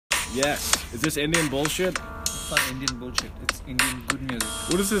Yes. Is this Indian bullshit? It's not Indian bullshit. It's Indian good music.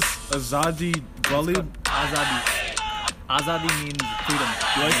 What is this? Azadi Gully? Azadi. Azadi means freedom.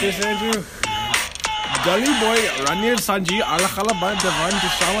 You like this, Andrew? Gully boy, Ranir Sanji, Alakhala Ban Devan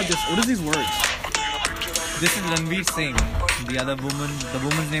Dishama. What is these words? This is Ranveer Singh. The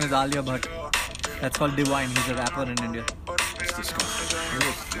woman's name is Alia Bhatt. That's called Divine. He's a rapper in India. It's disgusting.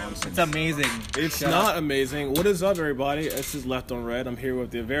 It's amazing. It's Shut not up. amazing. What is up, everybody? This is Left on Red. I'm here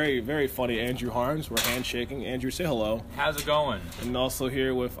with the very, very funny Andrew Harms. We're handshaking. Andrew, say hello. How's it going? And also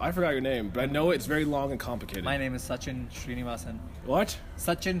here with, I forgot your name, but I know it's very long and complicated. My name is Sachin Srinivasan. What?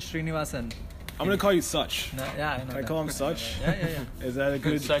 Sachin Srinivasan. I'm going to call you Such. No, yeah, I know. Can I that. call him Such? Yeah. Is that a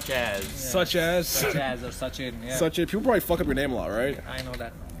good... Such as. Such as? Such as or Sachin. Yeah. Such a... People probably fuck up your name a lot, right? I know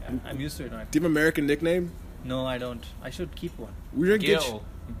that. Yeah, I'm used to it. Right? Do you have an American nickname? No, I don't. I should keep one. We're gonna get Gil.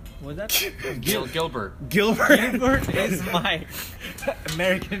 What's that? Gilbert. Gilbert. Gilbert is my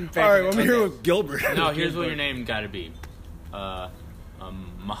American pet. All right, I'm here Okay. with Gilbert. No, here's what your name gotta be.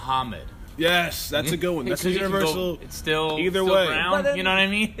 Muhammad. Yes, that's a good one. That's a Because you can go- universal. It's still Either still way. brown, But then- you know what I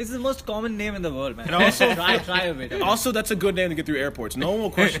mean? It's the most common name in the world, man. And also- try a bit. Also, that's a good name to get through airports. No one will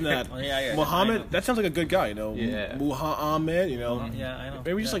question that. Oh, yeah, I Muhammad, know. that sounds like a good guy, you know. Yeah. Muhammad, you know. Yeah, I know.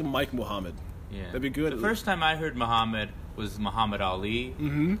 Maybe just Yeah. like Mike Muhammad. Yeah. That'd be good. The first time I heard Muhammad was Muhammad Ali.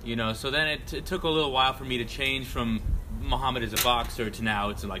 Mm-hmm. You know, so then it took a little while for me to change from Muhammad as a boxer to now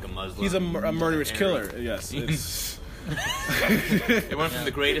it's like a Muslim. He's a murderous Arab. killer. Yes. It's, It went from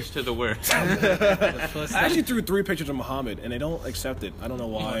the greatest to the worst. The first I actually threw 3 pictures of Muhammad, and they don't accept it. I don't know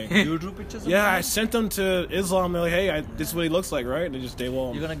why. you drew pictures of Yeah, I Muhammad? sent them to Islam. They're like, hey, this is what he looks like, right? And they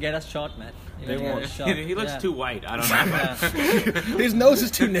won't. You're gonna get us shot, man. They won't. He looks Yeah. too white. I don't know. Yeah. His nose is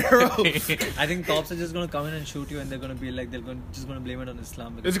too narrow. I think cops are just gonna come in and shoot you, and they're gonna be like, just gonna blame it on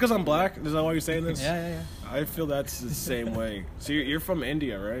Islam. Is it because I'm black? Is that why you're saying this? Yeah. I feel that's the same way. So you're from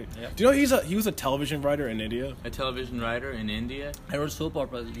India, right? Yep. Do you know he was a television writer in India? A television writer in India. I wrote soap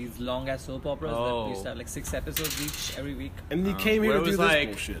operas, these long ass soap operas that used to have like 6 episodes each every week. And he came here where to it do was this like-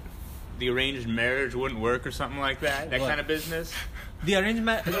 bullshit. The arranged marriage wouldn't work or something like that. That What? kind of business. The arranged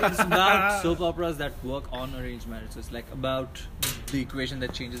marriage is about soap operas that work on arranged marriage. So it's like about the equation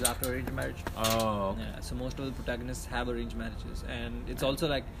that changes after arranged marriage. Oh. Yeah, so most of the protagonists have arranged marriages, and it's also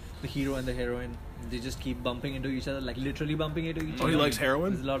like the hero and the heroine. They just keep bumping into each other, like literally bumping into each Oh, other. he likes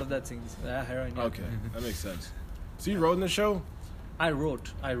heroin? There's a lot of that things. Heroin. Yeah. Okay, that makes sense. So you wrote in the show? I wrote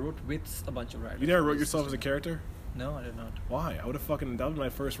with a bunch of writers. You never wrote yourself as a character? No, I did not. Why? I would have that was my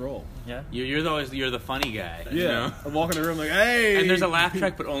first role. Yeah. You're the funny guy. You know? I walk in the room like, hey! And there's a laugh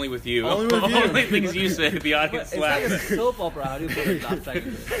track, but only with you. Only with you. Only things you say, the But audience it's like laughs. a soap opera. How do you put a laugh track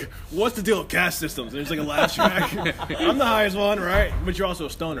into it? What's the deal with cast systems? There's like a laugh track. I'm the highest one, right? But you're also a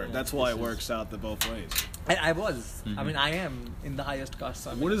stoner. That's why it works out the both ways. I was. I mean, I am in the highest caste.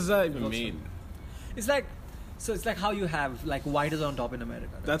 I mean, What does that even also- mean? It's like, so it's like how you have like white is on top in America.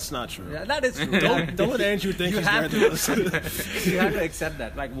 Right? That's not true. Yeah, that is true. Don't let Andrew think You he's have read to. this. You have to accept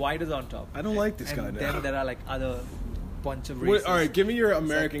that. Like white is on top. I don't like this And guy then now. there are like other bunch of Wait, races. all right, give me your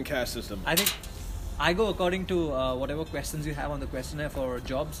American cast system. I think I go according to whatever questions you have on the questionnaire for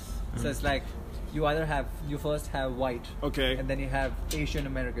jobs. So it's like you first have white. Okay. And then you have Asian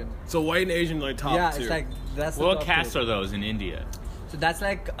American. So white and Asian like top Yeah, tier. it's like that's the What top castes two. are those in India? So that's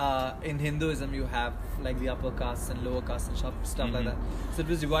like in Hinduism you have like the upper castes and lower castes and stuff like that. So it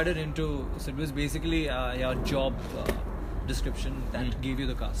was divided into. So it was basically your job description that gave you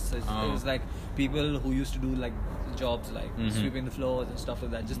the caste. So it was like people who used to do like jobs like sweeping the floors and stuff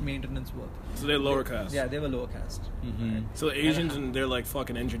like that, just maintenance work. So they're lower caste. Yeah, they were lower caste. Right? So the Asians and they're like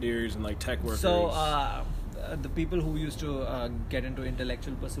fucking engineers and like tech workers. So the people who used to get into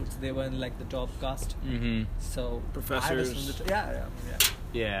intellectual pursuits, they were in like the top caste. Mm-hmm. So Professors. I was from the yeah.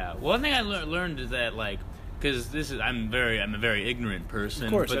 Yeah. One thing I learned is that like, because I'm a very ignorant person.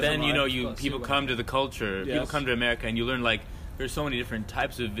 Of course, but as then am I. Of course, people you come to the culture. People Yes. come to America, and you learn like. There's so many different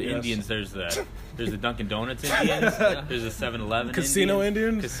types of Indians. There's the Dunkin' Donuts Indians. There's the 7-Eleven Casino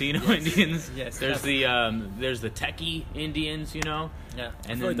Indians? Casino Indians. Yes, There's the techie Indians. You know. Yeah.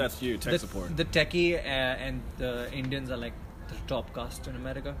 I And feel like then- that's you, tech support. The techie and the Indians are like the top caste in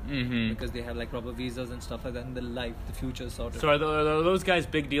America because they have like proper visas and stuff like that, and the future sort of. So are those guys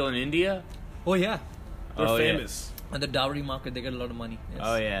big deal in India? Oh yeah, They're Oh, yeah. famous. and the dowry market they get a lot of money. Yes.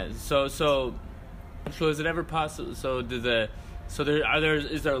 Oh yeah. So is it ever possible? So is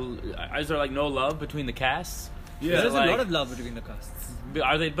there like no love between the castes? Yeah. There is like- a lot of love between the castes.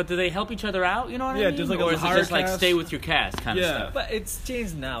 But do they help each other out? You know what I Yeah, mean? there's like a or is it higher just like caste. stay with your caste kind Yeah. of stuff? But it's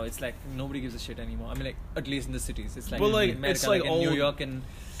changed now. It's like nobody gives a shit anymore. I mean, like at least in the cities, it's like But, like, in America, it's like in New old- York and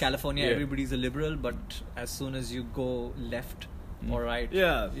California, Yeah. everybody's a liberal. But as soon as you go left, or right.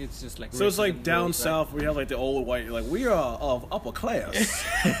 Yeah. It's just like So it's like racism down goes, right? south, we have like the old white, like we are of upper class.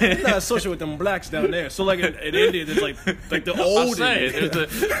 We're not associated with them blacks down there. So like in India, there's like the I'll old say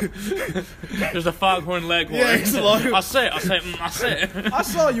Indians. there's a foghorn leghorn. Yeah, it's a lot. I'll say it. I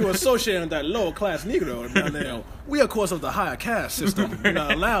saw you associating with that lower class Negro down there. We, of course, of the higher caste system. We're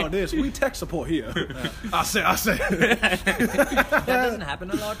not allowed this. We tech support here. I say. That doesn't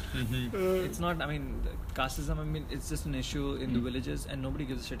happen a lot. It's not. I mean, casteism. I mean, it's just an issue in the villages, and nobody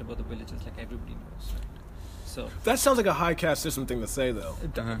gives a shit about the villages. Like everybody knows. Right? So That sounds like a high caste system thing to say, though.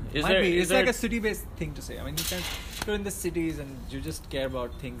 it Is might there- be. is It's there- like a city-based thing to say. I mean, you're in the cities, and you just care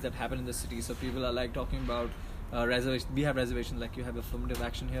about things that happen in the city. So people are like talking about. Reservation. We have reservations, like you have affirmative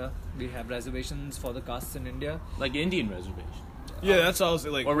action here. We have reservations for the castes in India. Like Indian reservation. Yeah, that's all I was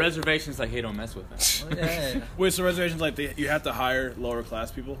like. Or reservations like, hey, don't mess with them. Yeah. Wait, so reservations like you have to hire lower class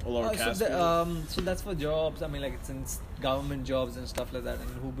people or lower caste people? So that's for jobs. I mean, like it's in government jobs and stuff like that. And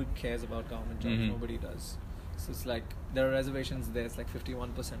who cares about government jobs? Mhm. Nobody does. So it's like there are reservations. There's like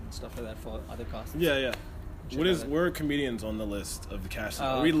 51% and stuff like that for other castes. Yeah. Shit What like is? that. Where are comedians on the list of the caste?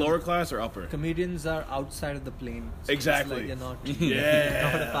 Are we lower class or upper? Comedians are outside of the plane. So Exactly. It's like you're not,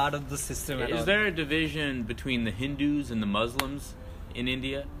 Yeah. not a part of the system at all. Is there a division between the Hindus and the Muslims in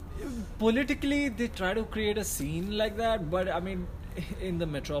India? Politically, they try to create a scene like that, but I mean, in the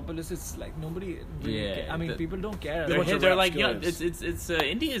metropolis, it's like nobody. Really Yeah, I mean, people don't care. They They're, bunch of they're rap like, yeah, skillets. it's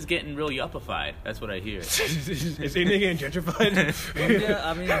India's getting real yuppified. That's what I hear. Is India getting gentrified? India,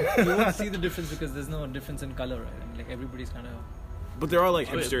 I mean, you won't see the difference because there's no difference in color, right? And like everybody's kind of. But there are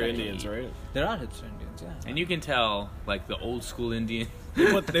like Oh, hipster yeah. Indians, right? There are hipster Indians, yeah. And you can tell, like, the old school Indian.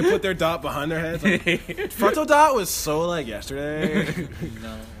 They put their dot behind their heads. Like, frontal dot was so like yesterday.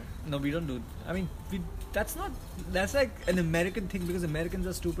 No, we don't do. I mean, that's not. That's like an American thing because Americans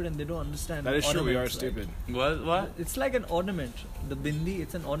are stupid and they don't understand. That is true. We are ornaments, right? stupid. What? It's like an ornament. The bindi,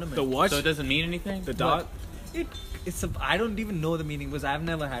 it's an ornament. The what? So it doesn't mean anything? The dot. It's I don't even know the meaning because I've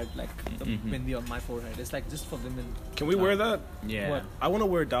never had like the Mhm. bindi on my forehead. It's like just for women. Can we wear that? Yeah. What? I want to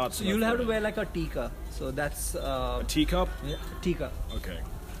wear dots. So on my you'll have to forehead. wear like a tikka. So that's a teacup. yeah, tikka. Okay.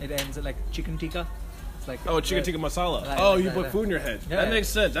 It ends like chicken tikka. It's like Oh, chicken tikka masala. Right, Oh, right, you right, put right. food in your head. Yeah, That yeah. makes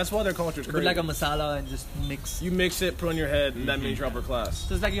sense. That's why their culture is You crazy. put like a masala and just mix. You mix it, put on your head, and that means you're upper class.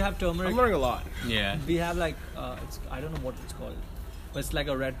 So it's like you have turmeric. I'm learning a lot. Yeah. We have like I don't know what it's called, but it's like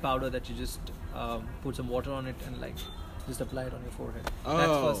a red powder that you just put some water on it and like just apply it on your forehead. That's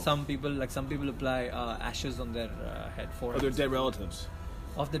Oh. for some people. Like some people apply ashes on their head, Or forehead. their dead relatives.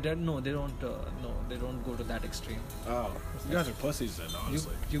 Of the dead, no, they don't. No, they don't go to that extreme. Oh, you guys are pussies then,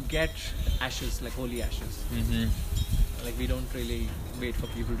 honestly. You get ashes like holy ashes. Mm-hmm. Like we don't really wait for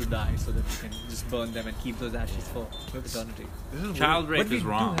people to die so that we can just burn them and keep those ashes for That's- eternity. This is Child But rape we is do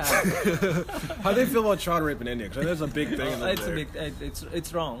wrong. have- How do they feel about child rape in India? Because there's a big thing. in it's there. a big.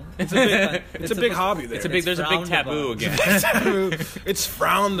 It's wrong. It's a big. It's a big hobby there. There's a big frowned taboo upon. again. It's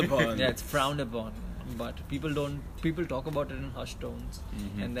frowned upon. Yeah, it's frowned upon, but people don't. People talk about it in hushed tones,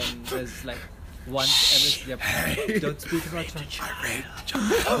 and then there's like once every. Yep, don't speak about child. I raped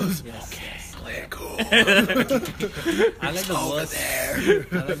child. Yes. Okay, cool. I like the worst.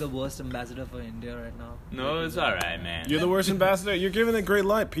 I like the worst ambassador for India right now. No, it's all right, man. You're the worst ambassador. You're giving a great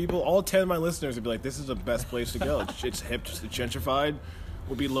light. People, all 10 of my listeners would be like, "This is the best place to go. It's hip, it's gentrified.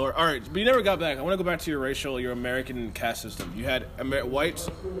 Will be lower." All right, but you never got back. I want to go back to your American caste system. You had whites,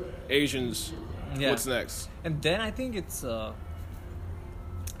 Asians. Yeah. What's next? And then I think it's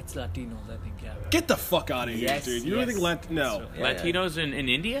Latinos. I think yeah. Get the fuck out of here, Yes, dude. You don't yes. think no? That's true. Yeah, Latinos in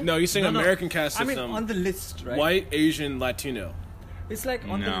India? No, you're saying No, no. American caste I system. mean on the list, right? White, Asian, Latino. It's like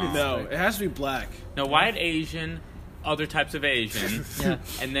on the No. list. No, right? it has to be black. No, white, Asian, other types of Asian, Yeah.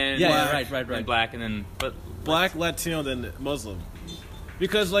 and then Yeah, black, right. and black, and then but Black, Latino, then Muslim.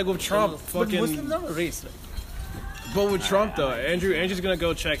 Because like with Trump, But fucking. Muslims are a race, right? But with Trump though, Andrew's gonna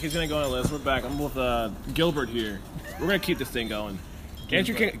go check. He's gonna go on a list. We're back. I'm with Gilbert here. We're gonna keep this thing going.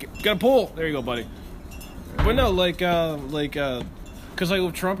 Andrew got a pull. There you go, buddy. But no, cause like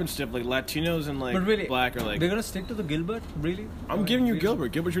with Trump and stuff, like Latinos and like But really, black are like. they're gonna stick to the Gilbert, really? I'm giving you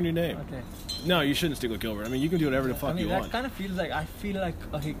Gilbert. Gilbert's your new name. Okay. No, you shouldn't stick with Gilbert. I mean, you can do whatever the fuck I mean, you that want. kind of feels like I feel like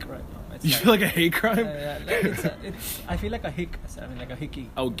a hick right now. It's You feel like a hate crime? I feel like a hick. I mean, like a hickey.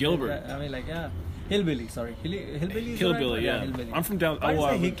 Oh, Gilbert. I mean, like hillbilly. Sorry, hillbilly. Is the right Hillbilly, word? yeah. Hillbilly. I'm from down. Why oh, is I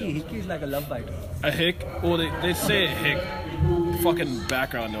it lived hickey? Hickey is like a love bite. A hick? Well, they say a hick. Fucking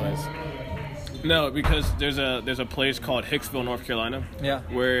background noise. No, because there's a place called Hicksville, North Carolina. Yeah.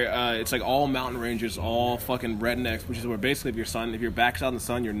 Where it's like all mountain ranges, all fucking rednecks, which is where basically if your back's out in the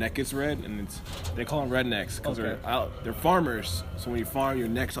sun, your neck gets red, and they call them rednecks because Okay. they're farmers. So when you farm,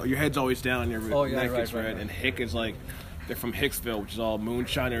 your head's always down, your Oh, yeah, neck right, gets right, red, right. and hick is like they're from Hicksville, which is all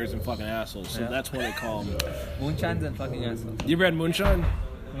moonshiners and fucking assholes. So Yeah. that's what they call them. Moonshines and fucking assholes. You ever had moonshine?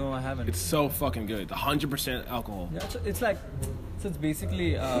 No, I haven't. It's so fucking good. 100% alcohol. Yeah, it's like, so it's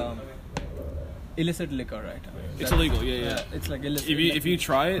basically illicit liquor, right? I mean, It's that- illegal, yeah. It's like illicit. If you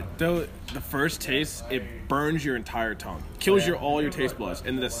try it though, the first taste it burns your entire tongue, kills all your taste buds,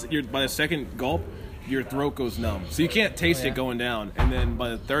 and by the second gulp, your throat goes numb, so you can't taste it going down. And then by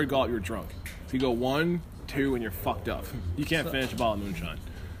the third gulp, you're drunk. So you go 1, 2, and you're fucked up. You can't finish a bottle of moonshine.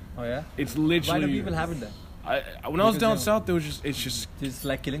 Oh yeah. It's literally. Why do people have it then? When I was Because down they- south, it's just Just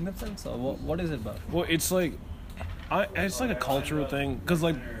like killing themselves, or what is it about? well, it's like. It's like a cultural thing, because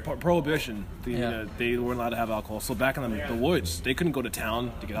like prohibition, they weren't allowed to have alcohol. So back in the woods, they couldn't go to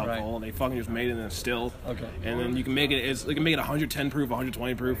town to get alcohol, and they fucking just made it in a still. Okay. And then you can make it. They can make it 110 proof,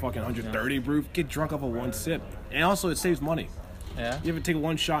 120 proof, fucking 130 proof. Get drunk off of one sip, and also it saves money. Yeah. You ever take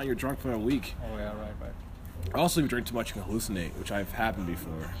one shot and you're drunk for a week. Oh yeah, right. Also, if you drink too much, you can hallucinate, which I've happened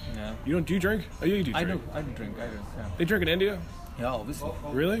before. Yeah. You don't? Do you drink? Oh, you do. I Drink. do drink. Yeah. They drink in India? Yeah, obviously.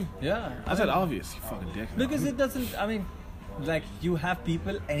 Really? Yeah. How's that obvious? You fucking dick. Because it doesn't. I mean, like you have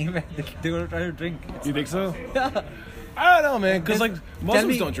people anywhere they're gonna try to drink. You think so? Yeah. I don't know, man. Because like Tell Muslims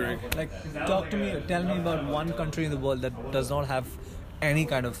me- don't drink. Like, tell me about one country in the world that does not have any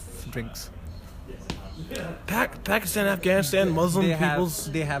kind of drinks. Pakistan, Afghanistan, Muslim They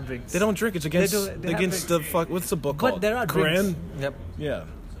peoples. they have drinks. They don't drink. It's against they have against drinks. the fuck. What's the book called? But there are Quran. drinks. Yep. Yeah,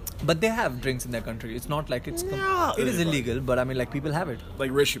 But they have drinks in their country. It's not like it's. Yeah. It is illegal, but I mean, like people have it.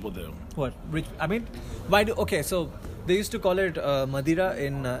 like rich people do. What? Rich? I mean, why do? Okay, so they used to call it Madeira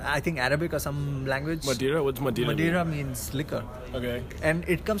in I think Arabic or some language. Madeira. What's Madeira? Madeira means liquor, mean? Okay. and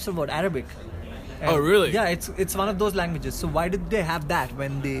it comes from what? Arabic. Oh, really? Yeah, it's one of those languages. So why did they have that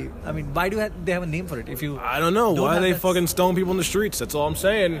when they? I mean, why do they have a name for it? If you, I don't know. Don't Why have they that- fucking stone people in the streets? That's all I'm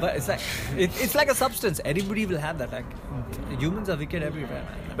saying. but it's like it's like a substance. Anybody will have that. Like humans are wicked everywhere.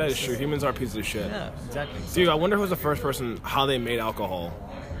 Man. That is true. Humans are pieces of shit. Yeah, exactly. Dude, I wonder who was the first person, how they made alcohol.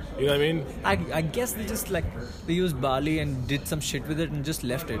 You know what I mean? I guess they just like they used barley and did some shit with it and just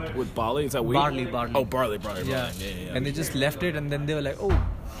left it. With barley? Is that wheat? Barley. Oh, barley. Yeah. Yeah. And they just left it, and then they were like, "Oh,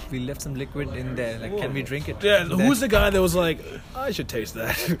 we left some liquid in there. Like, can we drink it?" Yeah, And who was the guy that was like, I should taste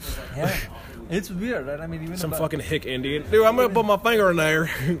that? Yeah, it's weird, right? I mean, even Some about- fucking hick Indian. Dude, I'm gonna put my finger in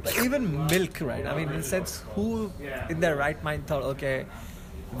there. even milk, right? I mean, in a sense, who in their right mind thought, okay,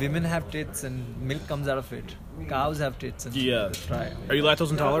 women have tits and milk comes out of it. Cows have tits and Yeah. let's try it. Are you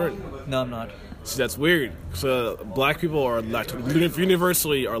lactose intolerant? No, I'm not. See, that's weird. So black people are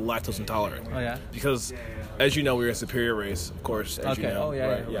universally are lactose intolerant. Oh yeah. Because, as you know, we're a superior race, of course. As you Okay. know. Oh, yeah,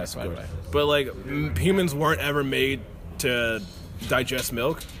 Right. yeah, Yes, right, of course. right. But like, humans weren't ever made to digest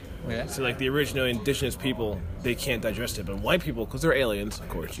milk. Yeah. So like the original indigenous people, they can't digest it. But white people, because they're aliens, of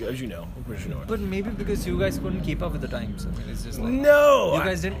course, as you know, of course you know. But maybe because you guys couldn't keep up with the times. I mean, it's just like No. you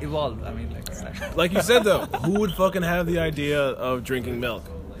guys didn't evolve. I mean, like, it's Like you said though, who would fucking have the idea of drinking milk?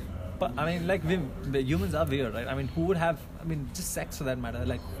 But I mean, like the humans are weird, right? I mean, who would have? I mean, just sex for that matter.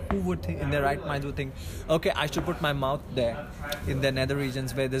 Like, who would think in their right mind would think, okay, I should put my mouth there, in the nether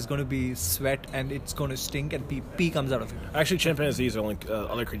regions where there's going to be sweat and it's going to stink and pee comes out of it. Actually, chimpanzees are only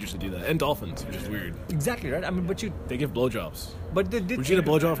other creatures to do that, and dolphins, which is weird. Exactly, right? I mean, They give blowjobs. but they did. Would you get a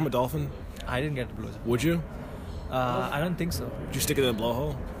blowjob from a dolphin? I didn't get a blowjob. Would you? I don't think so. Would you stick it in a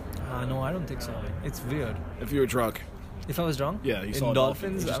blowhole? No, I don't think so. It's weird. If you were drunk. If I was drunk, Yeah, you in saw a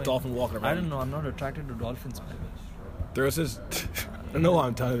dolphin. dolphins. Just I mean, dolphin walking around. I don't know. I'm not attracted to dolphins, man. There was this. I don't know why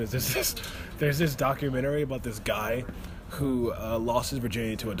I'm telling you this. There's this documentary about this guy who lost his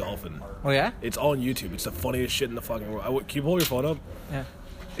virginity to a dolphin. Oh yeah. It's on YouTube. It's the funniest shit in the fucking world. Can you pull your phone up? Yeah.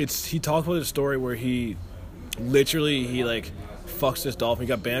 He talked about a story where he literally like fucks this dolphin. He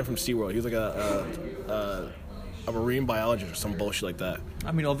got banned from SeaWorld. He was like a marine biologist or some bullshit like that.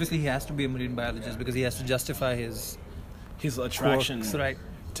 I mean, obviously he has to be a marine biologist because he has to justify his His attraction quirks, right?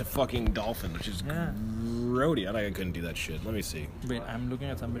 to fucking dolphin, which is Yeah. grody. I couldn't do that shit. Let me see. Wait, I'm looking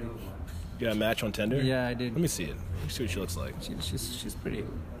at somebody. You got a match on Tinder? Yeah, I did. Let me see it. Let me see what she looks like. She's pretty.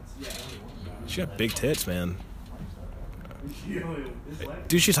 She got big tits, man.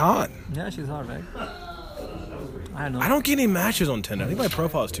 Dude, she's hot. Yeah, she's hot, right? I don't know. I don't get any matches on Tinder. I think my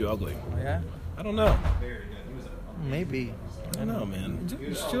profile is too ugly. Yeah, I don't know. maybe. I don't know, man.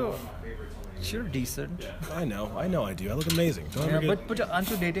 You're decent. I know I do. I look amazing. Don't Yeah, ever get... but aren't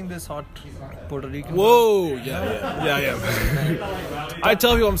you dating this hot Puerto Rican? Whoa! Yeah, I am. I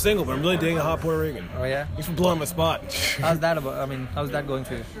tell people I'm single, but I'm really dating a hot Puerto Rican. Oh yeah. Thanks for blowing my spot. How's that about? I mean, how's that going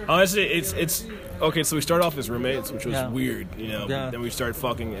for you? Honestly, it's okay. So we started off as roommates, which was Yeah. weird, you know. Yeah. Then we started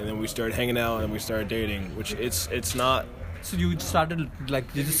fucking, and then we started hanging out, and then we started dating. Which it's not. So you started like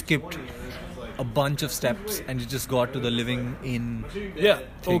you just skipped a bunch of steps and you just got to the living in. Yeah,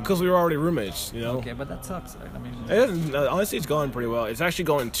 well, because we were already roommates, you know. Okay, but that sucks, right? I mean, Honestly, it's going pretty well. It's actually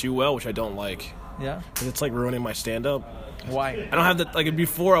going too well, which I don't like. yeah. 'Cause it's like ruining my stand-up. Why? I don't have the like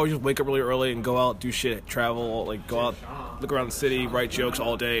before. I would just wake up really early and go out, do shit, travel, like go out, look around the city, write jokes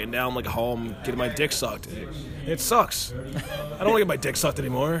all day. And now I'm like home getting my dick sucked. It sucks. I don't want to get my dick sucked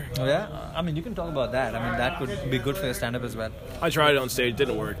anymore. Oh, yeah. I mean, you can talk about that. I mean, that could be good for your stand-up as well. I tried it on stage,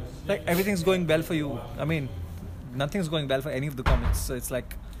 didn't work. Like everything's going well for you. I mean, nothing's going well for any of the comics. So it's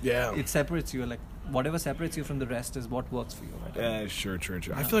like Yeah. it separates you. Like whatever separates you from the rest is what works for you. Right? Yeah, sure.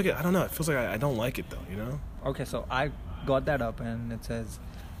 I feel like I don't know. It feels like I don't like it though. You know. Okay, so I got that up and it says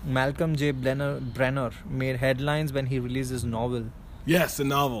Malcolm J. Brenner made headlines when he released his novel. Yes, the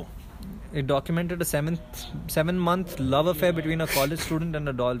novel. It documented a 7-month love affair between a college student and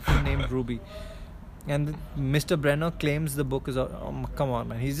a dolphin named Ruby. And Mr. Brenner claims the book is... come on,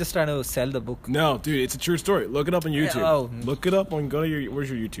 man. He's just trying to sell the book. No, dude, it's a true story. Look it up on YouTube. oh. Look it up on go to your where's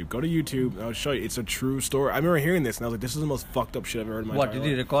your YouTube? Go to YouTube. And I'll show you. It's a true story. I remember hearing this and I was like, this is the most fucked up shit I've ever heard in my What, entire did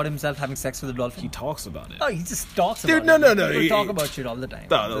he life. record himself having sex with a dolphin? He talks about it. Oh, he just talks Dude, about no, it. no. People He- talk about shit all the time.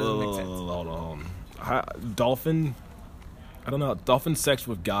 No, It doesn't make sense. hold on. Dolphin. I don't know. Dolphin sex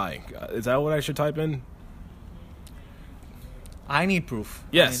with guy. Is that what I should type in? I need proof.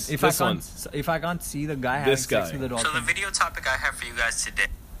 Yes, I mean, this one. if I can't see the guy having This sex guy. with a dolphin, So the video topic I have for you guys today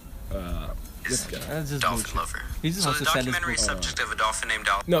This is guy. that's just Dolphin bullshit. Lover. He just So wants the to sell his documentary book. subject of a dolphin named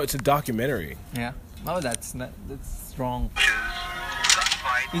Dolphin No, it's a documentary. Yeah. Oh, that's wrong.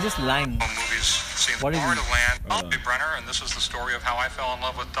 He's just lying. Movies seem What is far he? to land. Dolly Brenner, and this is the story of how I fell in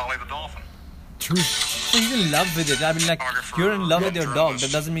love with Dolly the dolphin. True. So he's in love with it. I mean, like, you're in love with your dog.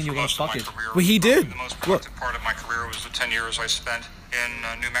 That doesn't mean you're gonna fuck it. But he did. The most Look. productive part of my career was the 10 years I spent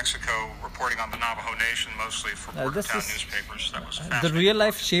in New Mexico reporting on the Navajo Nation, mostly for this border town is- newspapers. That was The fascinating. real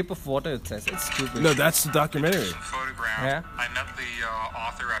life shape of water, it says. It's stupid. No, that's the documentary. Some photograph. Yeah. I met the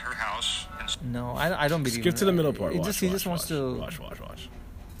author at her house. And No, I don't believe Skip it. to the middle part. He Watch, just, he watch, just wants watch, to. Watch.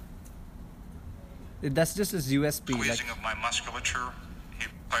 That's just his USP. Like, squeezing of my musculature.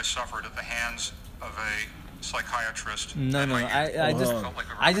 I suffered at the hands of a psychiatrist. no. And my I youth just, felt like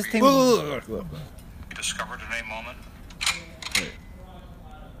a I just think. Look. discovered in a moment.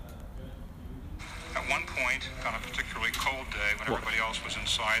 At one point, on a particularly cold day, when everybody else was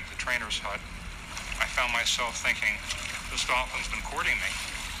inside the trainer's hut, I found myself thinking, this dolphin's been courting me.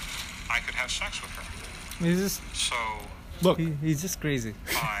 I could have sex with her. He's just, So Look. he's just crazy.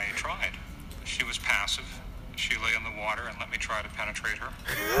 I tried. She was passive. She lay in the water and let me try to penetrate her.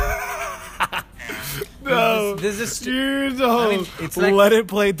 And No. This is Dude, I no. mean, it's like- Let it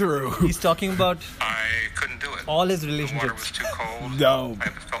play through. He's talking about I couldn't do it. all his The water was relationships. too cold. No. I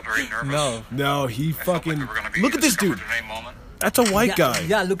felt very nervous. No. No, he I felt like fucking. we were gonna be Look at this dude. discovered in a moment. That's a white guy.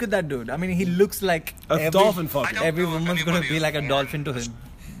 Yeah, look at that dude. I mean, he looks like A dolphin fucking. don't Every know if woman's gonna anybody be is like a born dolphin to him.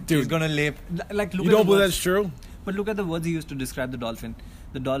 Dude. He's gonna lay. Like, look You at don't the believe words. that's true? But look at the words he used to describe the dolphin.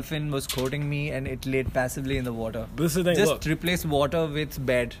 The dolphin was courting me and it laid passively in the water. This is the thing, Just look. replace water with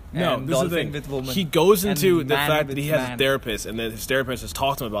bed No, and this is the dolphin thing. with woman. He goes and into the man fact with that he has man. a therapist, and then his therapist has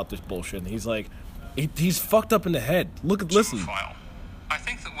talked to him about this bullshit. And he's like, he's fucked up in the head. Listen. Zoophile. I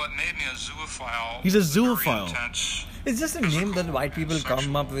think that what made me a zoophile. He's a was very zoophile. intense. It's just a name that white people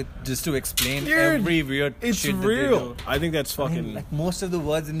come up with just to explain Dude, every weird It's shit that they real. do. I think that's I fucking. mean, like most of the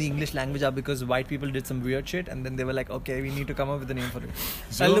words in the English language are because white people did some weird shit and then they were like, okay, we need to come up with a name for it.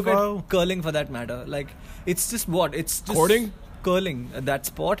 I look Zoophile? at curling for that matter. Like, it's just what? It's just Courting? Curling, that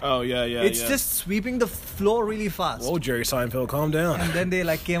sport. Oh yeah. It's just sweeping the floor really fast. Whoa, Jerry Seinfeld, calm down. And then they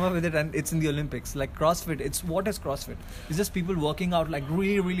like came up with it and it's in the Olympics. Like CrossFit, what is CrossFit? It's just people working out like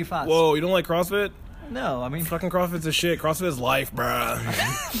really, really fast. Whoa, you don't like CrossFit? No, I mean, Fucking CrossFit's a shit. CrossFit is life,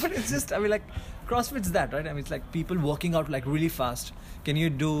 bruh. but it's just, I mean, like, CrossFit's that, right? I mean, it's like people working out like really fast. Can you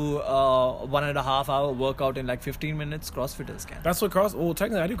do 1.5 hour workout in like 15 minutes? CrossFitters can. That's what Well,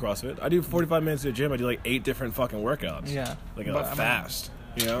 technically, I do CrossFit. I do 45 minutes at the gym. I do like 8 different fucking workouts. Yeah. Like But, I mean, fast.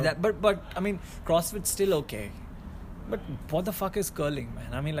 You know. But I mean, CrossFit's still okay. But what the fuck is curling,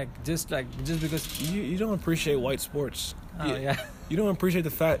 man? I mean, like just because. You don't appreciate white sports. Oh, yeah. You don't appreciate the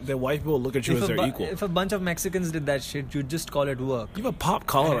fact that white people look at you as their equal. If a bunch of Mexicans did that shit, you'd just call it work. You have a pop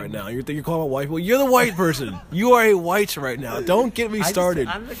collar right now. You're calling a white people. You're the white person. You are a white right now. Don't get me started.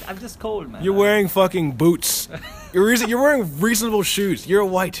 I'm just cold, man. You're wearing fucking boots. You're wearing reasonable shoes. You're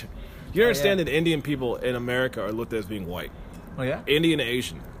white. You understand yeah. that Indian people in America are looked at as being white. Oh yeah. Indian and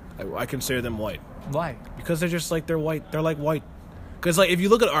Asian. I consider them white. Why? Because they're just like, they're white. They're like white. Because like, if you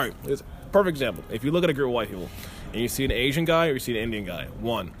look at art, it's a perfect example. If you look at a group of white people, and you see an Asian guy or you see an Indian guy,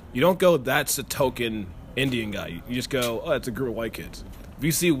 one, you don't go, that's a token Indian guy. You just go, oh, it's a group of white kids. If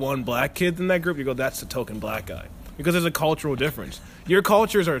you see one black kid in that group, you go, that's the token black guy. Because there's a cultural difference. Your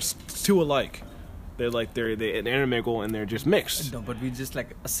cultures are too alike. They intermingle and they're just mixed. No, but we just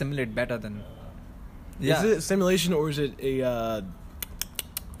like assimilate better than. Is it simulation or is it a?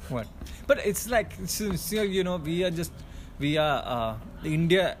 What? But it's like you know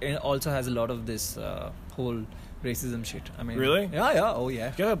India also has a lot of this whole racism shit. I mean, Really? Yeah. Oh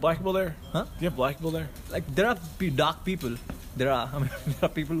yeah. Do you have black people there? Huh? Do you have black people there? Like there are dark people. There are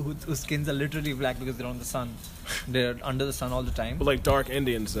people whose skins are literally black because they're on the sun. They're under the sun all the time. But like dark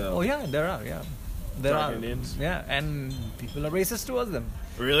Indians though. Oh yeah, there are. Yeah, there Dark are. Indians? Yeah, and people are racist towards them.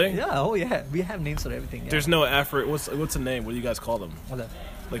 Really? Yeah. Oh yeah. We have names for everything. Yeah. There's no Afro. What's the name? What do you guys call them? What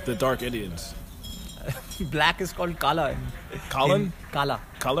Like the dark Indians. black is called kala. Colin? Kala.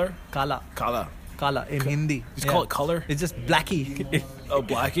 Color? Kala. Kala. Kala in Hindi. Just call it color? It's just blackie. Oh,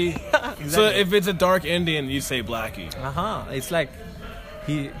 blackie? Exactly. So if it's a dark Indian, you say blackie. It's like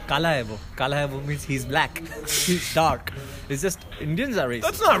kala hai wo. Kala hai wo means he's black. He's dark. It's just Indians are racist.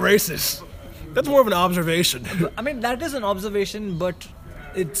 That's not racist. That's more of an observation. I mean that is an observation, but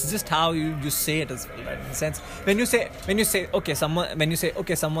it's just how you say it as well, right? In a sense, when you say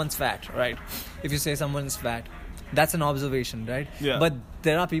okay someone's fat, right? If you say someone's fat, that's an observation, right? Yeah. But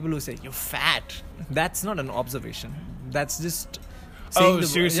there are people who say you're fat. That's not an observation. That's just saying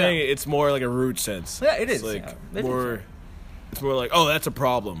So you're saying it's more like a rude sense. Yeah, it It's is. like Yeah, more. It's more like, oh, that's a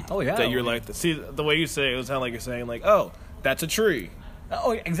problem. Oh, yeah. That you're like, see, the way you say it, it sounds like you're saying like, oh, that's a tree.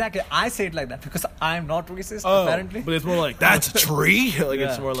 Oh, exactly. I say it like that because I'm not racist, Oh, apparently. but it's more like that's a tree. Like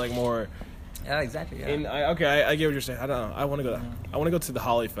it's Yeah. more like more. Yeah, exactly. Yeah. I get what you're saying. I don't know. I want to go. I want to go to the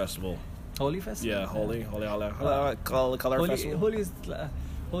Holi festival. Holy Festival? Yeah, Holi, color festival.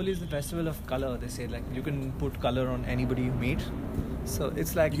 Holi is the festival of color. They say like you can put color on anybody you meet. So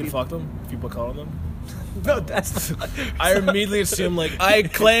it's like You can fuck them if you put color on them. No, that's. I immediately assume like I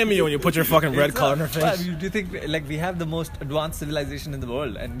claim you when you put your fucking red color on her Well, face. do you think like we have the most advanced civilization in the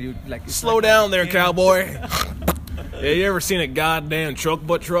world, and you like it's Slow like- down there, cowboy. Yeah, you ever seen a goddamn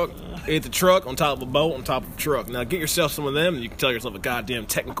butt truck? It's a truck on top of a boat on top of a truck. Now get yourself some of them, and you can tell yourself a goddamn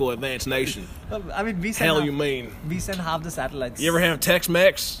technical advanced nation. I mean, we send Hell, half, you mean? we send half the satellites. You ever have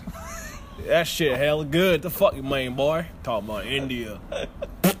Tex-Mex? That shit hella good. The fuck you mean, boy? Talking about India.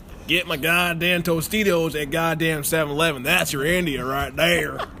 Get my goddamn Tostitos at goddamn 7-Eleven. That's your India right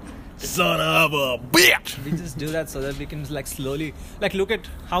there. Son of a bitch. We just do that so that we can like slowly like look at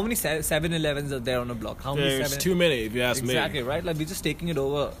how many 7-Elevens are there on a block. How many There's too many, if you ask exactly me. right? Like we're just taking it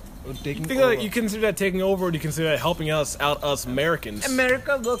over. Taking You think over. that you consider that taking over, or do you consider that helping us Americans?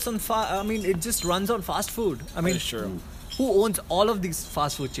 America works on it just runs on fast food. I mean, That's true. who owns all of these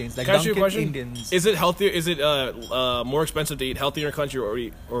fast food chains? Like Can I ask you a Dunkin', question? Indians. Is it healthier? Is it more expensive to eat healthy in your country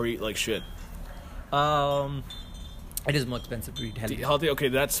or eat like shit? It is more expensive to eat healthy. Healthy. Okay,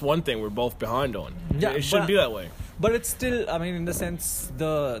 that's one thing we're both behind on. Yeah, it shouldn't but- be that way. But it's still, I mean, in the sense,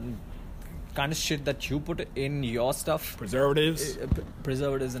 the kind of shit that you put in your stuff, Preservatives,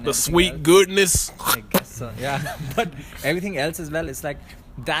 preservatives and the everything sweet else, goodness. I guess so, yeah. But everything else as well, it's like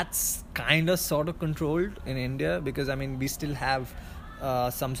that's kind of sort of controlled in India because, I mean, we still have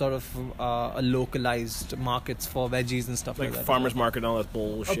some sort of a localized markets for veggies and stuff like, Like that. farmers market and all that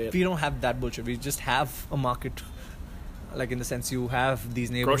bullshit. We don't have that bullshit. We just have a market. Like in the sense you have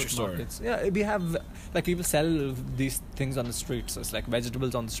these neighborhood Grocery store. markets. Yeah, we have like people sell these things on the street. So it's like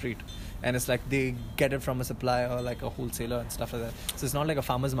vegetables on the street, and it's like they get it from a supplier or like a wholesaler and stuff like that. So it's not like a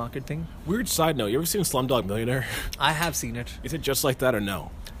farmer's market thing. Weird side note: you ever seen Slumdog Millionaire? I have seen it. Is it just like that or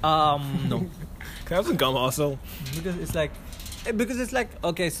no? No, Can I have some gum also? because it's like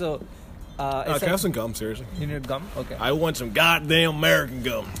okay, so Can I have some gum? Seriously, you need gum. Okay, I want some goddamn American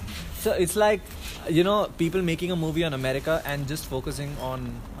gum. so it's like people making a movie on America and just focusing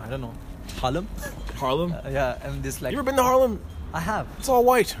on I don't know Harlem. Harlem. Yeah, and this like You ever been to Harlem? I have. It's all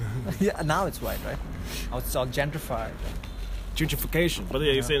white. Yeah, now it's white, right? Now it's all gentrified. Gentrification. But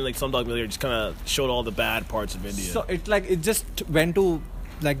yeah, you're saying like Slumdog Millionaire just kind of showed all the bad parts of India. So it just went to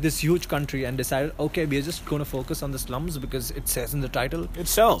like this huge country and decided, okay, we're just going to focus on the slums because it says in the title. It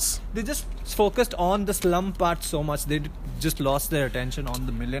sells. They just focused on the slum part so much they just lost their attention on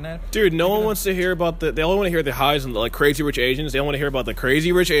the millionaire. Dude, no one wants to hear about they only want to hear the highs and the like crazy rich Asians. They don't want to hear about the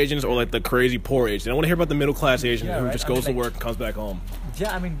crazy rich Asians or like the crazy poor Asians. They don't want to hear about the middle class Asian Yeah, who right. just I mean, goes to like- work and comes back home.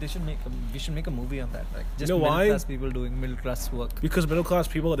 Yeah, I mean we should make a movie on that. Like just You know middle why? class people doing middle class work. Because middle class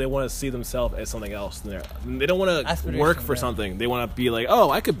people, they want to see themselves as something else. They don't want to Aspiration, work for yeah. something. They want to be like, oh,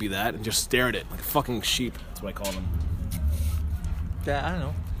 I could be that, and just stare at it like a fucking sheep. That's what I call them. Yeah, I don't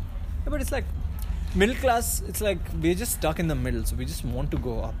know. Yeah, but it's like middle class, it's like we're just stuck in the middle, so we just want to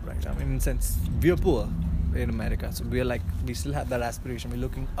go up, right? I mean, in a sense, we're poor. in America. So we still have that aspiration. We're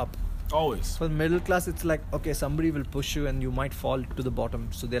looking up. Always. For middle class, it's like, okay, somebody will push you and you might fall to the bottom.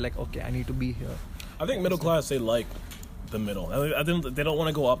 So they're like, okay, I need to be here. I think middle class, they like the middle. I think they don't want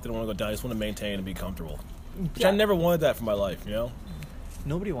to go up, they don't want to go down. They just want to maintain and be comfortable. Which I never wanted that for my life, you know?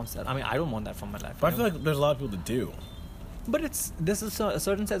 Nobody wants that. I mean, I don't want that for my life. But I feel like there's a lot of people that do. But this is a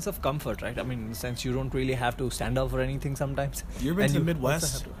certain sense of comfort, right? I mean, in the sense you don't really have to stand out for anything sometimes. You ever been And to the you Midwest?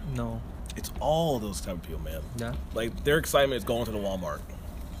 also have to- No. It's all those type of people, man. Yeah. Like, their excitement is going to the Walmart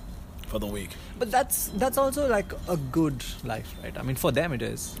for the week. But that's also like a good life, right? I mean, for them it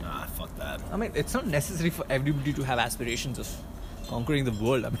is. Ah, fuck that. I mean, it's not necessary for everybody to have aspirations of conquering the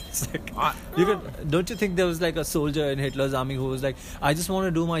world. I mean, it's like don't you think there was like a soldier in Hitler's army who was like, I just want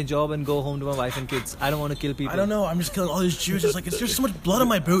to do my job and go home to my wife and kids. I don't want to kill people. I don't know. I'm just killing all these Jews. It's like, there's so much blood on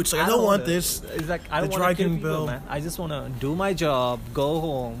my boots. Like, I don't want this. It's like, I don't The want to kill Dragon people, Bill. man. I just want to do my job, go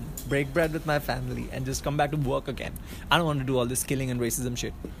home, break bread with my family, and just come back to work again. I don't want to do all this killing and racism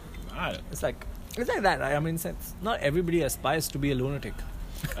shit. It's like that, right? I mean, since not everybody aspires to be a lunatic.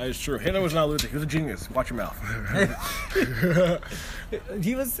 That is true. Hitler was not a lunatic. He was a genius. Watch your mouth.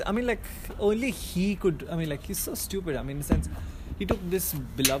 He was, I mean, like, only he could, I mean, like, he's so stupid. I mean, in the sense, he took this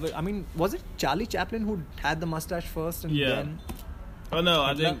beloved, I mean, was it Charlie Chaplin who had the mustache first and Yeah. then? Oh, no,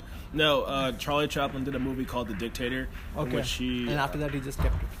 I think... No, Charlie Chaplin did a movie called The Dictator. In Okay. which he... And after that, he just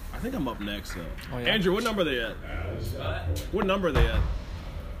kept it. I think I'm up next, though. Oh, yeah. Andrew, what number are they at? What number are they at?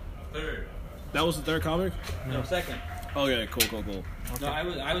 Third. That was the third comic? No, second. Oh, yeah, cool. No,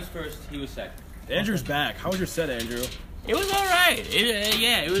 I was first. He was second. Andrew's back. How was your set, Andrew? It was all right.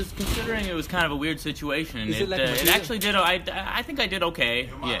 It was, considering it was kind of a weird situation. Is it like it material? actually did. I think I did okay.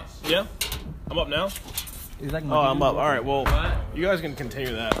 Yeah. Yeah? I'm up now? It's like Oh, I'm up. All right, well, What? you guys can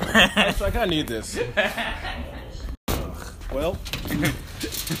continue that. So I kind of need this. Well,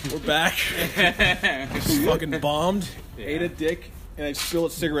 we're back. Just fucking bombed, ate a dick, and I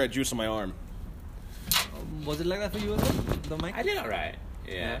spilled cigarette juice on my arm. Was it like that for you as well? The mic? I did all right.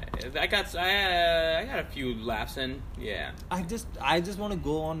 Yeah. I got a few laughs in. Yeah. I just want to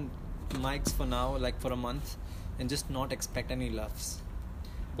go on mics for now, like for a month, and just not expect any laughs.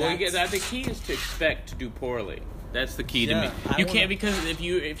 Well, That's- the key is to expect to do poorly. That's the key to Yeah, me. I You wanna- can't, because if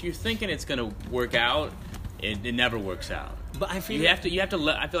you're thinking it's gonna work out, it never works out. But I feel You have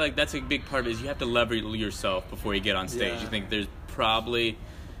to. I feel like that's a big part of it. Is you have to lever yourself before you get on stage. Yeah. You think this probably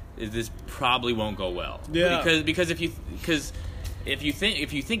won't go well. Yeah. Because if you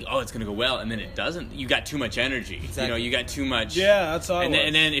think oh, it's gonna go well, and then it doesn't, you got too much energy. Exactly. You know, you got too much. Yeah, that's how it and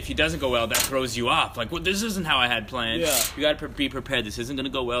was. then if it doesn't go well, that throws you off. Like, well, this isn't how I had planned. Yeah. You got to be prepared. This isn't gonna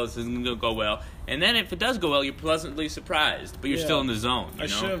go well. This isn't gonna go well. And then if it does go well, you're pleasantly surprised, but you're Yeah. still in the zone. You I know?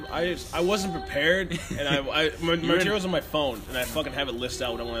 should have. I wasn't prepared, and my material's on my phone, and I fucking have it listed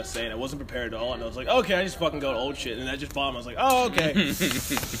out what I want to say, and I wasn't prepared at all. And I was like, okay, I just fucking go to old shit, and I just bombed. I was like, oh, okay.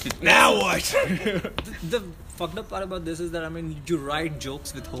 Now what? the fucked up part about this is that, I mean, you write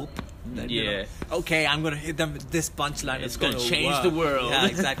jokes with hope. That, you Yeah. know, okay, I'm gonna hit them with this punchline. It's gonna change work. the world. Yeah,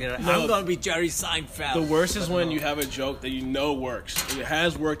 exactly. Right. No. I'm gonna be Jerry Seinfeld. The worst is when you have a joke that you know works. And it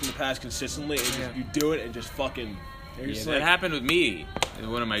has worked in the past consistently, and Yeah. you do it and just fucking. You're Yeah, just that like, happened with me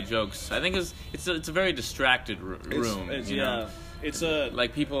in one of my jokes. I think it's a very distracted room. It's, you yeah. know? It's a.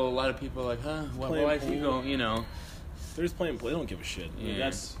 Like a lot of people are like, huh? Playing Why is he pool. going? You know. They're just playing. They don't give a shit. Yeah.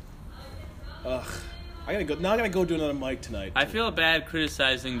 That's. Ugh. I gotta go do another mic tonight. I feel bad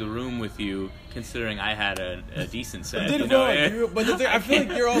criticizing the room with you, considering I had a decent set. Did you know? well, but the thing, I feel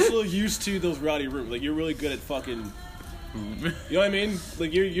like you're also used to those rowdy rooms. Like you're really good at fucking. You know what I mean?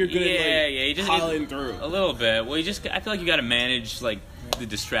 Like you're good at you just piling through. a little bit. Well, I feel like you got to manage like the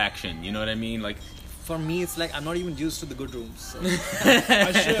distraction. You know what I mean? Like, For me, it's like I'm not even used to the good rooms. So.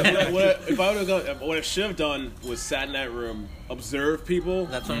 I should. What I should have done was sat in that room, observe people.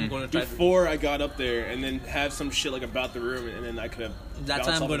 That's what I'm going to try to do. Before I got up there, and then have some shit like about the room, and then I could have. That's bounced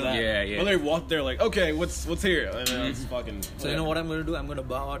what I'm off of gonna that. do. Yeah. When they walked there, like, okay, what's here? And then it's fucking. So you know what I'm going to do? I'm going to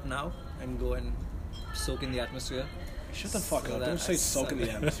bow out now and go and soak in the atmosphere. Shut the fuck So up! that Don't say I soak in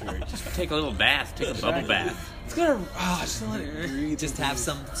the atmosphere. Just take a little bath, take a bubble bath. it's gonna. Just let it breathe. Just have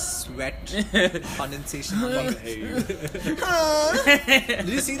some sweat condensation. I fucking hate you. Did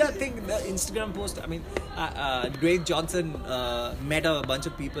you see that thing, the Instagram post? I mean, Dwayne Johnson met a bunch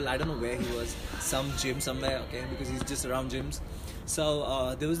of people. I don't know where he was. Some gym somewhere, okay? Because he's just around gyms.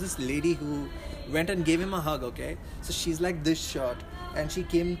 So there was this lady who went and gave him a hug, okay? So she's like this short, and she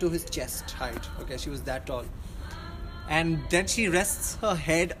came to his chest height, okay? She was that tall. And then she rests her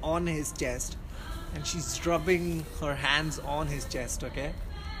head on his chest, and she's rubbing her hands on his chest, okay?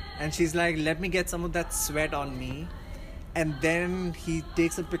 And she's like, let me get some of that sweat on me. and then he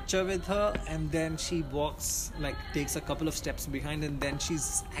takes a picture with her, and then she walks, like takes a couple of steps behind, and then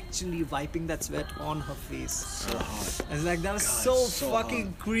she's actually wiping that sweat on her face. So hot. And it's like, that was so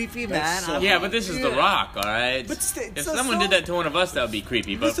fucking creepy, That's man. so Yeah, but this is The Yeah. Rock, all right. But still, if so- someone so- did that to one of us, that would be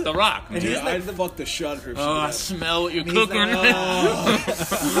creepy. But The Rock, And man. he's Dude, like I'd fuck the shit out of her. if she Oh, I did that. smell what you're And he's cooking.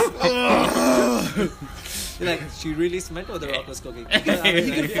 like, she really smelled what The Rock was cooking. He can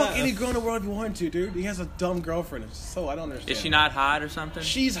Yeah. fuck any girl in the world if he wanted to, dude. He has a dumb girlfriend. It's so I don't understand. Is she not hot or something?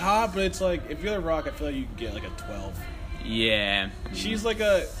 She's hot, but it's like if you're The Rock, I feel like you can get like a 12. Yeah. She's like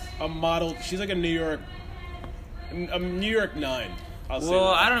a model. She's like a New York 9. I'll say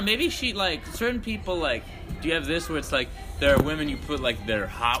Well, that. I don't know. Maybe she like certain people like. Do you have this where it's like there are women you put like they're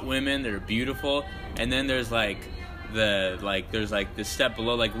hot women, they're beautiful, and then there's like there's like the step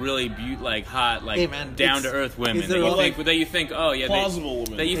below like really like hot like Hey, man, down to it's- earth women it's The that you Rock. think that you think oh yeah Plausible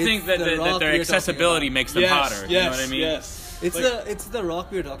women. that you It's think that, The that Rock their we're talking accessibility about. makes them hotter. You know what I mean? Yes. It's Like- it's The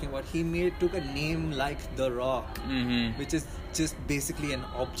Rock we're talking about. He took a name like The Rock, which is just basically an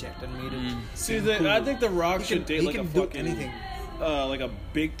object, and made it. See, seem cool. I think The Rock He should can- date he like a can do fucking anything. like a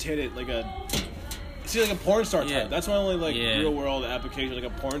big titted, like a porn star type. Yeah. That's my only like Yeah. real world application, like a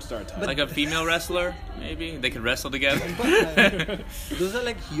porn star type. Like a female wrestler, maybe they could wrestle together. Those are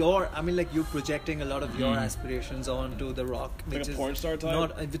like you're projecting a lot of your aspirations onto The Rock, which Like a is porn star type?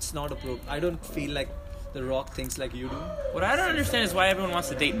 Not, it's not appropriate. I don't feel like The Rock thinks like you do. What I don't understand is why everyone wants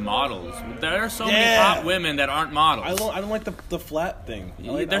to date models. There are so many Yeah. hot women that aren't models. I don't like the flat thing.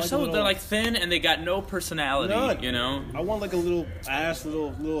 I like, they're I like so a little- they're like thin and they got no personality. None. You know. I want like a little ass,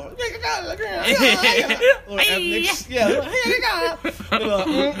 little ethnics. Yeah,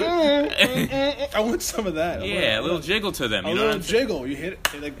 I want some of that. Yeah, a little jiggle to them. A You know little what I'm saying? jiggle. You hit it,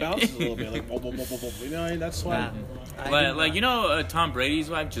 it like bounces a little bit, like whoa, whoa, whoa, whoa, whoa. You know, what I mean? That's why. Like you know Tom Brady's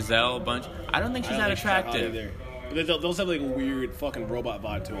wife Giselle Bunch. I don't think she's that attractive. They'll have like a weird fucking robot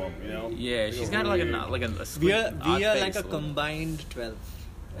vibe to them, you know? Yeah, she's got like a sweet, We are odd like face a little- combined 12,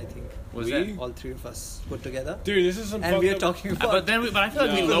 I think. Was We? that? All three of us put together. Dude, this is some And we are fucked up- talking about. But I feel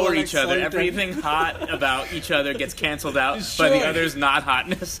like we Yeah. lower Like each other. Sultan. Everything hot about each other gets canceled out It's by the true. other's not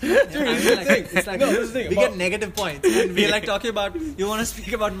hotness. I mean, it's like No, here's the thing we about- get negative points. And we're like talking about, you want to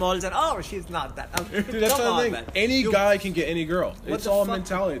speak about malls, and oh, she's not that. Dude, that's Come the on, thing. man. Any You- guy can get any girl. what It's the all a fuck-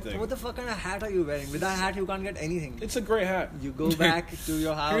 mentality thing. What the fuck kind of hat are you wearing? With that hat, you can't get anything. It's a great hat. You go back to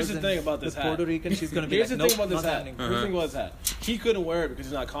your house. Here's the and thing about this with hat. Puerto Rican, she's gonna be Here's like, the nope, thing about this not hat. happening. Here's the thing about this hat. He couldn't wear it because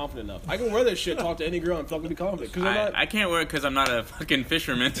he's not confident enough. I can wear this shit, talk to any girl, and fucking be confident. Because I'm not. I can't wear it because I'm not a fucking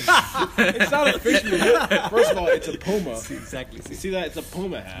fisherman. It's not a fisherman hat. First of all, it's a puma. Exactly. You see that? It's a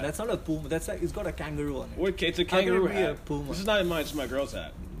puma hat. That's not a puma. That's like, it's got a kangaroo on it. What- It's a How can it kangaroo be hat. a puma? This is not mine. It's my girl's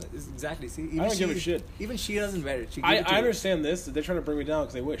hat. It's exactly. See, even I don't give a she- shit. Even she doesn't wear it. She gave I it to you. understand this. They're trying to bring me down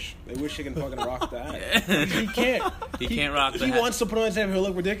because they wish. They wish he can fucking rock the hat. He can't. He can't rock the He hat. wants to put on his hat. He'll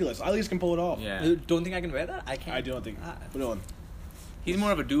look ridiculous. I at least can pull it off. Yeah, You don't think I can wear that? I can't. I don't think. Ah. Put it on. he's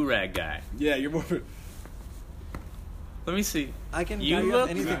more of a do rag guy. Yeah, you're more. Let me see. I can You carry look- on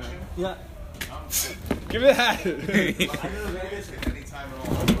anything. Yeah. Give me the hat.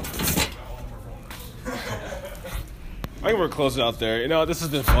 I think we're close out there. You know, this has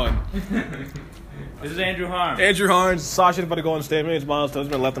been fun. This is Andrew Harm. Andrew Harns, Sasha, about to go on stage. My name's Miles. This has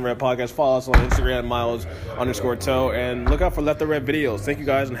been Left and Red Podcast. Follow us on Instagram, Miles_toe, and look out for Left and Red videos. Thank you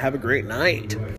guys, and have a great night.